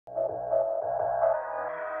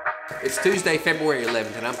It's Tuesday, February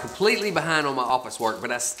 11th, and I'm completely behind on my office work,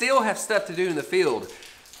 but I still have stuff to do in the field.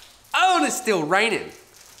 Oh, and it's still raining.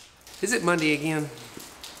 Is it Monday again?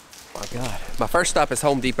 Oh my God. My first stop is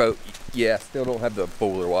Home Depot. Yeah, still don't have the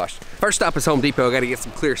boiler washed. First stop is Home Depot. I gotta get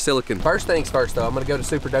some clear silicone. First things first though, I'm gonna go to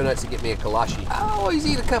Super Donuts and get me a kolache. I always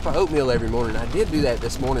eat a cup of oatmeal every morning. I did do that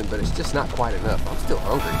this morning, but it's just not quite enough. I'm still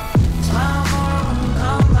hungry.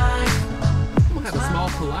 I'm gonna have a small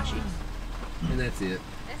kolache. And that's it.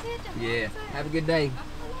 That's it? Yeah, have a good day.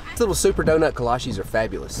 These little Super Donut kolaches are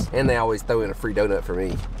fabulous. And they always throw in a free donut for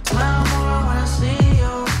me.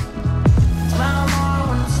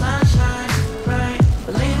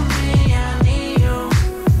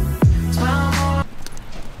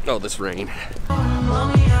 Oh, this rain.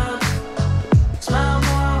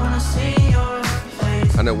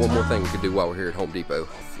 I know one more thing we could do while we're here at Home Depot.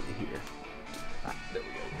 Let's see here. There we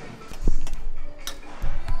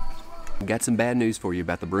go. Got some bad news for you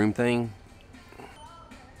about the Broom thing.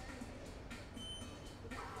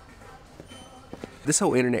 This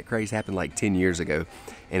whole internet craze happened like 10 years ago.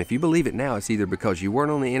 And if you believe it now, it's either because you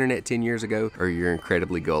weren't on the internet 10 years ago or you're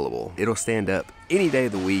incredibly gullible. It'll stand up any day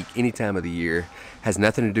of the week, any time of the year. Has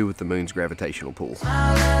nothing to do with the moon's gravitational pull. Some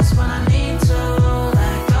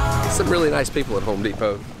really nice people at Home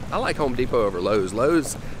Depot. I like Home Depot over Lowe's.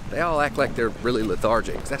 Lowe's, they all act like they're really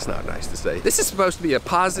lethargic. That's not nice to say. This is supposed to be a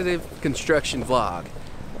positive construction vlog.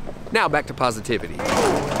 Now back to positivity.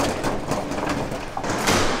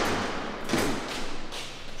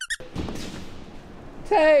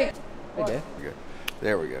 Hey! Hey, Dad.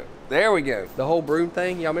 There we go. There we go. The whole Broom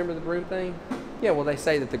thing. Y'all remember the Broom thing? Yeah, well, they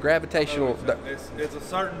say that the gravitational... It's a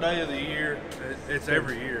certain day of the year. It's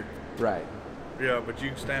every year. Right. Yeah, but you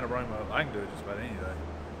can stand a broom up. I can do it just about any day.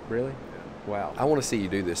 Really? Yeah. Wow. I want to see you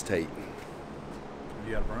do this, Tate.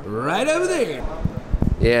 You got a broom? Right over there.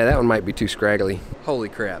 Yeah, that one might be too scraggly. Holy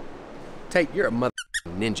crap. Tate, you're a mother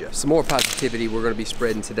ninja. Some more positivity we're going to be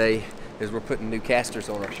spreading today is we're putting new casters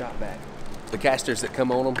on our shop vac. The casters that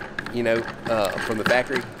come on them, you know, from the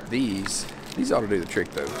factory, these ought to do the trick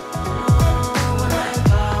though.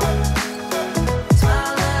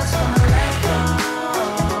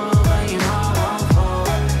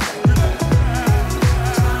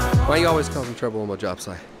 Why you always causing trouble on my job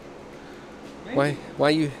site? Why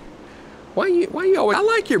you always? I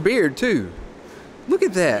like your beard too. Look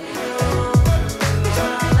at that.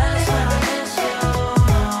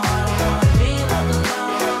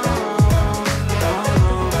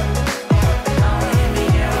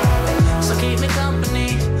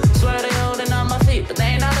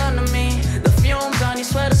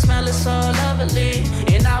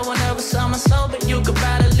 And I will never sell my soul, but you could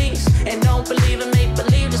buy the lease. And don't believe in make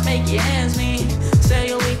believe, just make your ends meet. Say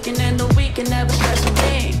your weekend and the weekend, never stress a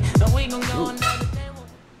thing. And we gon' go another day.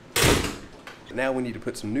 Now we need to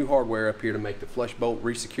put some new hardware up here to make the flush bolt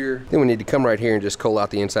re-secure. Then we need to come right here and just coal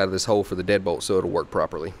out the inside of this hole for the deadbolt so it'll work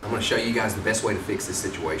properly. I'm gonna show you guys the best way to fix this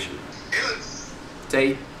situation.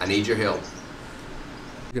 Tate, I need your help.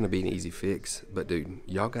 It's gonna be an easy fix, but dude,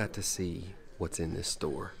 y'all got to see what's in this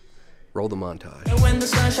store. Roll the montage. And when the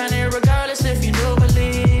sun's shining, regardless if you do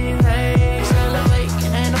believe, hey, still awake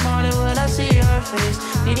in the morning when I see your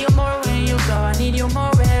face. Need you more when you go, I need you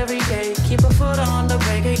more every day. Keep a foot on the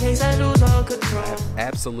brake in case I lose all control. I've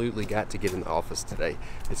absolutely got to get in the office today.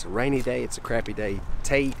 It's a rainy day, it's a crappy day.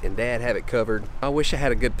 Tate and Dad have it covered. I wish I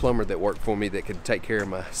had a good plumber that worked for me that could take care of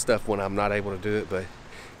my stuff when I'm not able to do it, but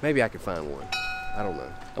maybe I could find one. I don't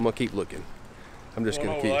know. I'm gonna keep looking. I'm just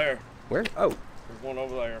gonna keep. There. Where? Oh. There's one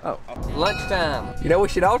over there. Oh, lunchtime. You know, we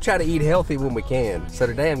should all try to eat healthy when we can. So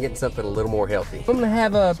today I'm getting something a little more healthy. I'm gonna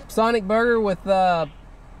have a Sonic burger with no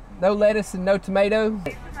lettuce and no tomato.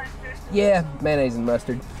 Yeah, mayonnaise and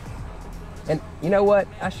mustard. And you know what?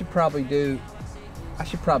 I should probably do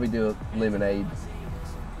a lemonade.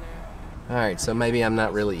 All right, so maybe I'm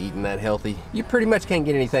not really eating that healthy. You pretty much can't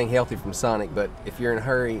get anything healthy from Sonic, but if you're in a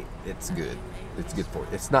hurry, it's good. It's good for you.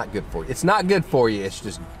 It's not good for you. It's not good for you. It's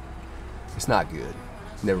just, it's not good.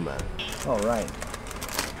 Never mind. All right.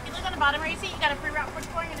 If you look on the bottom where you see, you got a free route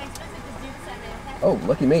for your next visit. Just do the 7, okay? Oh,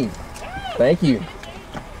 lucky me. Yay. Thank you.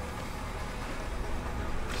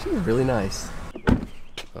 She's really nice.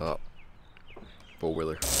 Oh,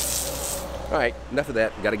 four-wheeler. All right, enough of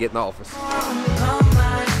that. Got to get in the office.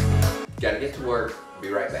 Got to get to work. Be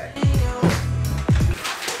right back.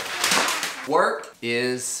 Work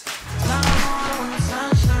is